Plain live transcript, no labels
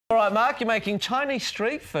All right, Mark, you're making Chinese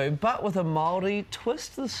street food, but with a Māori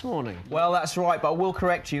twist this morning. Well, that's right, but I will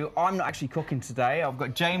correct you. I'm not actually cooking today. I've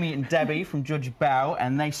got Jamie and Debbie from Judge Bao,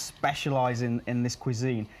 and they specialise in this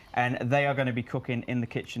cuisine, and they are going to be cooking in the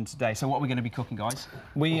kitchen today. So what are we going to be cooking, guys?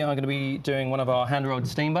 We are going to be doing one of our hand-rolled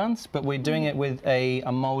steam buns, but we're doing it with a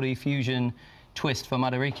Māori fusion twist for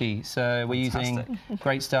madariki. So we're using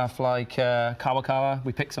great stuff like kawa.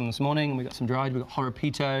 We picked some this morning, and we got some dried. We've got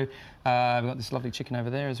horipito. We've got this lovely chicken over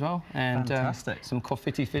there as well, and some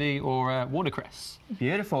kofiti or watercress.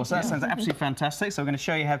 Beautiful. So that sounds absolutely fantastic. So we're going to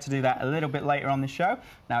show you how to do that a little bit later on the show.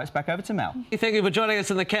 Now it's back over to Mel. Thank you for joining us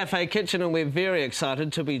in the cafe kitchen, and we're very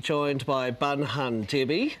excited to be joined by Bun Hun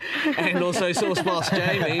Debbie and also Sauce Boss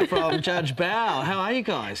Jamie from Judge Bao. How are you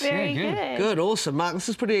guys? Very good. Good, awesome. Mark, this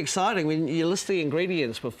is pretty exciting. When you list the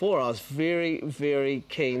ingredients before, I was very, very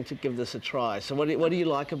keen to give this a try. So what do you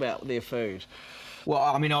like about their food? Well,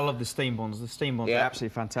 I mean, I love the steam buns. The steam buns are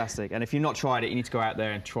absolutely fantastic. And if you've not tried it, you need to go out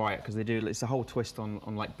there and try it, because they do. It's a whole twist on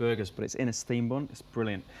like burgers, but it's in a steam bun. It's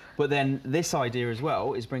brilliant. But then this idea as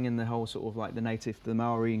well is bringing the whole sort of like the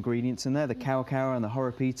Maori ingredients in there, the kawa and the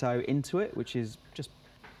horipito into it, which is just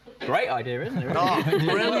great idea, isn't it? Really? Oh,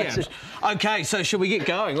 brilliant. OK, so should we get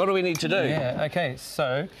going? What do we need to do? Yeah, OK,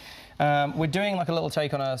 so we're doing like a little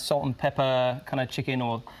take on a salt and pepper kind of chicken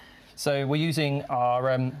or... So we're using our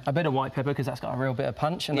a bit of white pepper because that's got a real bit of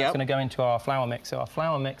punch, and that's going to go into our flour mix. So our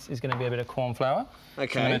flour mix is going to be a bit of corn flour.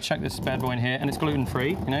 Okay. So I'm going to chuck this bad boy in here, and it's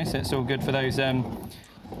gluten-free, you know, so it's all good for those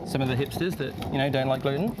some of the hipsters that don't like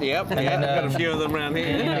gluten. Yep. I've got a few of them around here.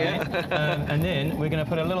 And then we're going to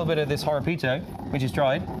put a little bit of this horipito, which is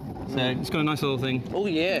dried. So it's got a nice little thing. Oh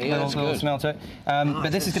yeah, little smell to it. But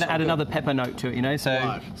this is going to add another pepper note to it, you know.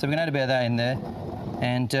 So so we're going to add a bit of that in there.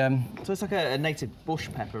 And so it's like a native bush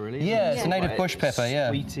pepper, really. Yeah, it's a native bush pepper. Yeah,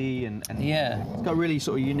 sweety and yeah, it's got a really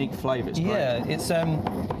sort of unique flavour. It's great. Yeah, it's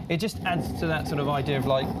it just adds to that sort of idea of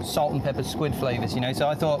like salt and pepper squid flavours, you know. So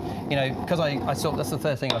I thought, you know, because I saw that's the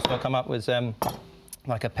third thing I saw come up was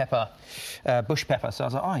like a pepper, bush pepper. So I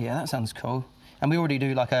was like, oh yeah, that sounds cool. And we already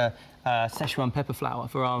do like a Szechuan pepper flour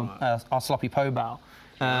for our sloppy po bao.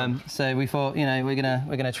 So we thought, you know, we're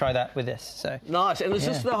gonna try that with this. So nice. And is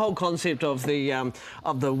this the whole concept of the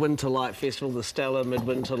Winter Light Festival, the Stellar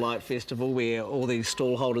Midwinter Light Festival, where all these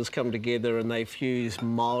stall holders come together and they fuse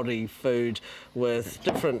Māori food with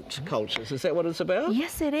different cultures? Is that what it's about?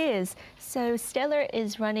 Yes, it is. So Stellar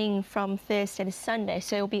is running from Thursday to Sunday,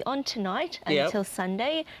 so it'll be on tonight until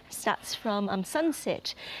Sunday. It starts from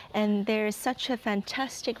sunset, and there is such a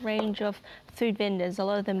fantastic range of food vendors, a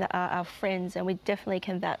lot of them that are our friends, and we definitely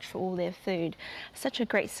can vouch for all their food. Such a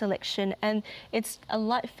great selection, and it's a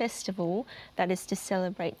light festival that is to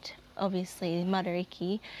celebrate, obviously,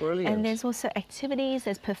 madariki. Brilliant. And there's also activities,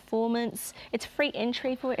 there's performance. It's free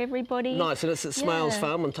entry for everybody. Nice, and it's at Smales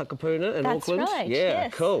Farm in Takapuna in Auckland. That's right, Yeah,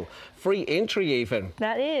 yes. Cool. Free entry even.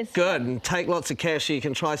 That is. Good, and take lots of cash so you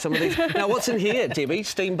can try some of these. Now, what's in here, Debbie?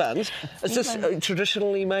 Steam buns. Is this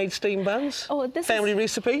traditionally made steam buns? Oh, this family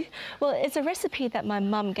recipe? Well, it's a recipe that my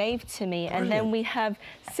mum gave to me, and then we have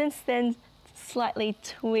since then slightly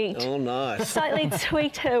tweaked. Oh, nice. Slightly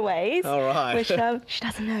tweaked her ways. All right. Which she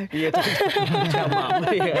doesn't know. Yeah, tell mum.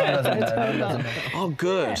 Yeah. Oh,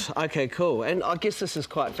 good. Yeah. Okay, cool. And I guess this is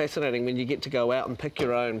quite fascinating when you get to go out and pick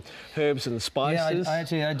your own herbs and spices.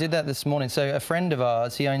 Yeah, I did that this morning. So a friend of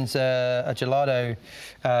ours, he owns a gelato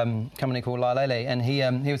company called La Lele, and he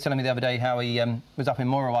was telling me the other day how he was up in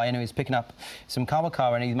Morawai and he was picking up some kawa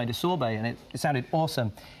and he made a sorbet, and it sounded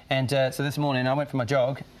awesome. And so this morning I went for my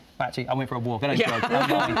jog. Actually, I went for a walk. I don't jog.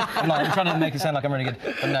 I'm trying to make it sound like I'm really good,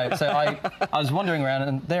 but no. So I was wandering around,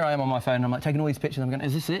 and there I am on my phone. And I'm like taking all these pictures. I'm going,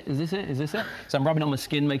 is this it? Is this it? Is this it? So I'm rubbing on my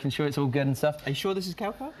skin, making sure it's all good and stuff. Are you sure this is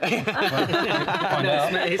kawa? Find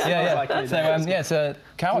out. Yeah. So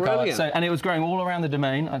kawa. So and it was growing all around the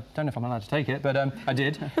domain. I don't know if I'm allowed to take it, but I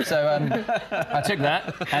did. So I took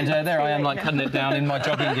that, and there I am, like cutting it down in my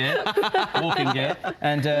jogging gear, walking gear,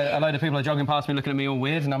 and a load of people are jogging past me, looking at me all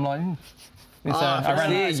weird, and I'm like. So I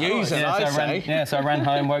ran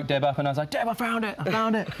home, woke Deb up, and I was like, Deb, I found it.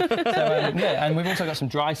 So yeah, and we've also got some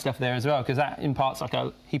dry stuff there as well, because that imparts like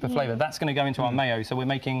a heap of flavour. That's going to go into our mayo, so we're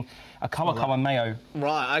making a kawa mayo.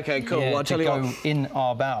 Right. Okay. Cool. Well, I'll tell you what. In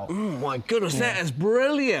our bao. Oh my goodness, that is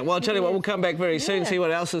brilliant. Well, I'll tell you what. We'll come back very soon, see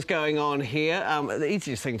what else is going on here. The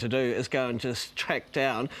easiest thing to do is go and just track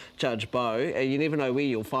down Judge Bao. You never know where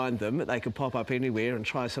you'll find them. They could pop up anywhere and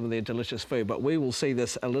try some of their delicious food. But we will see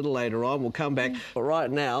this a little later on. We'll come come back. But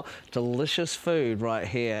right now, delicious food right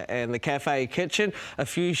here. And the Cafe Kitchen, a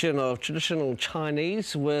fusion of traditional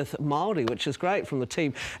Chinese with Māori, which is great from the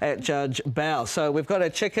team at Judge Bao. So we've got our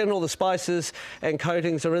chicken, all the spices and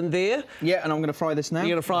coatings are in there. Yeah, and I'm going to fry this now. You're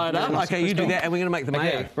going to fry it up? Okay, you do that, and we're going to make the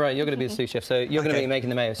mayo. Right, you're going to be the sous chef, so you're going to be making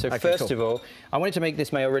the mayo. So first of all, I wanted to make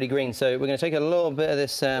this mayo really green, so we're going to take a little bit of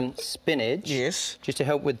this spinach. Yes. Just to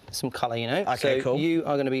help with some colour, you know. Okay, so you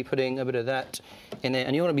are going to be putting a bit of that in there,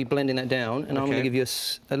 and you want to be blending that down, and I'm going to give you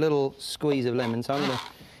a little squeeze of lemon, so I'm going to...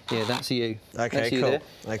 Yeah, that's you. Okay, that's you cool. there.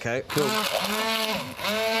 Okay, cool.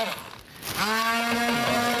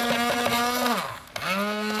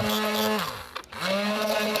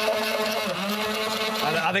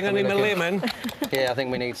 I think I need my lemon. Yeah, I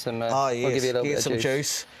think we need some. Oh, yes. We'll give you a little bit of some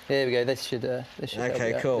juice. There we go. This should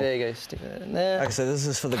okay, cool. There you go. Stick that in there. Okay, so this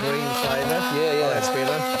is for the green flavour. Yeah, yeah. Oh, that's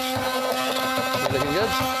better. Looking good.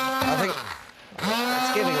 I think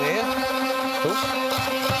it's getting there. Cool.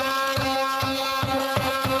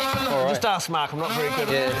 All right. Just ask Mark. I'm not very good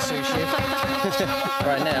at the sous chef.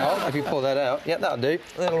 Right now, if you pull that out, yep, that'll do. Is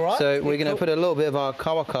that all right? So we're going to put a little bit of our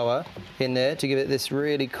kawa in there to give it this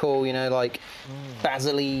really cool, you know, like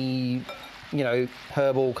basil-y, you know,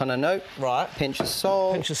 herbal kind of note. Right. Pinch of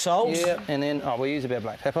salt. Pinch of salt. Yeah, and then, we'll use a bit of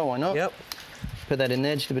black pepper, why not? Yep. Put that in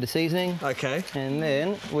there, just a bit of seasoning. Okay. And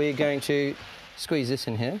then we're going to squeeze this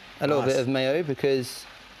in here. A little bit of mayo because,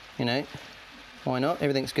 you know, why not?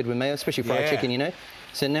 Everything's good with mayo, especially fried chicken, you know.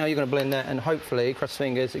 So now you're going to blend that and hopefully, cross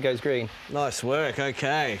fingers, it goes green. Nice work,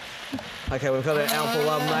 okay. Okay, we've got our alpha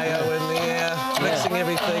mayo in there, mixing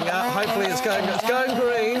everything up. Hopefully it's going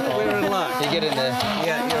green. We're in luck. You get in there.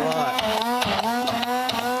 Yeah, you're right.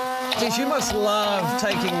 Geez, you must love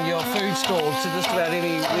taking your food stall to just about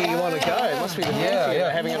anywhere you want to go. It must be the beauty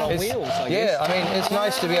of having it on wheels, I guess. Yeah, I mean, it's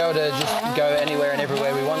nice to be able to just go anywhere and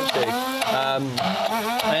everywhere we want to.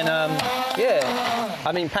 Yeah,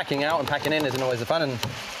 I mean, packing out and packing in isn't always the fun, and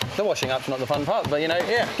the washing up's not the fun part, but, you know,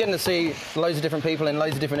 getting to see loads of different people in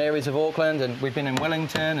loads of different areas of Auckland, and we've been in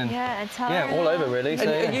Wellington, and all over, really. So,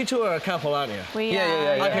 and you two are a couple, aren't you? We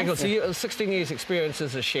are. Okay, cool. So you have 16 years experience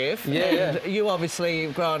as a chef. Yeah, You obviously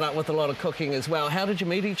grown up with a lot of cooking as well. How did you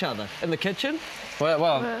meet each other? In the kitchen? Well,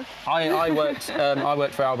 I worked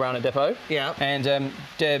for Al Brown at Depot. Yeah. And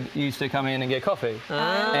Deb used to come in and get coffee.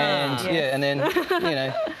 And then, you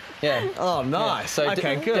know, Oh, nice. So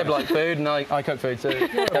okay, good. Deb liked food and I cook food, so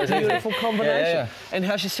that was easy. Beautiful combination. Yeah. And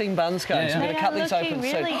how's your seam buns going? So we're going to cut these open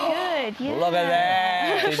really good. Yeah. Look at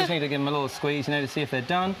that. So you just need to give them a little squeeze, you know, to see if they're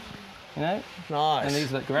done. You know? Nice. And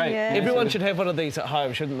these look great. Yeah. Everyone should have one of these at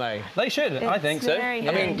home, shouldn't they? They should, I think so. very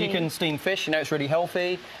I mean, handy. you can steam fish, you know, it's really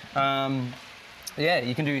healthy. Yeah,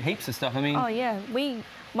 you can do heaps of stuff. I mean... Oh, yeah.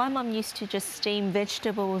 My mum used to just steam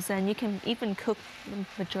vegetables, and you can even cook the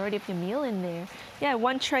majority of your meal in there. Yeah,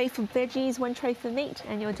 one tray for veggies, one tray for meat,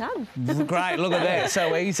 and you're done. Great, look at that,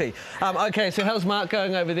 so easy. Okay, so how's Mark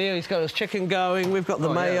going over there? He's got his chicken going, we've got the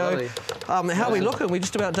mayo. How are we looking? We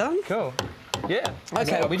just about done? Cool. Yeah.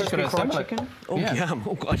 Okay, we just got to assemble it. Oh, yum.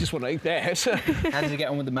 Oh, I just want to eat that. How does it get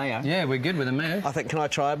on with the mayo? Yeah, we're good with the mayo. I think, can I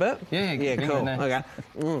try a bit? Yeah, cool. Okay.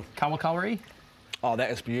 Kawa. Oh,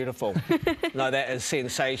 that is beautiful. No, that is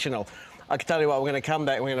sensational. I can tell you what, we're going to come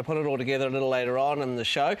back and we're going to put it all together a little later on in the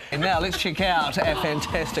show. And now let's check out our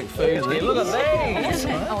fantastic food here. Look at these.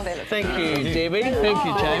 Oh, they look Thank you, Debbie. Thank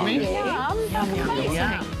you, Jamie.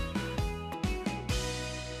 yum.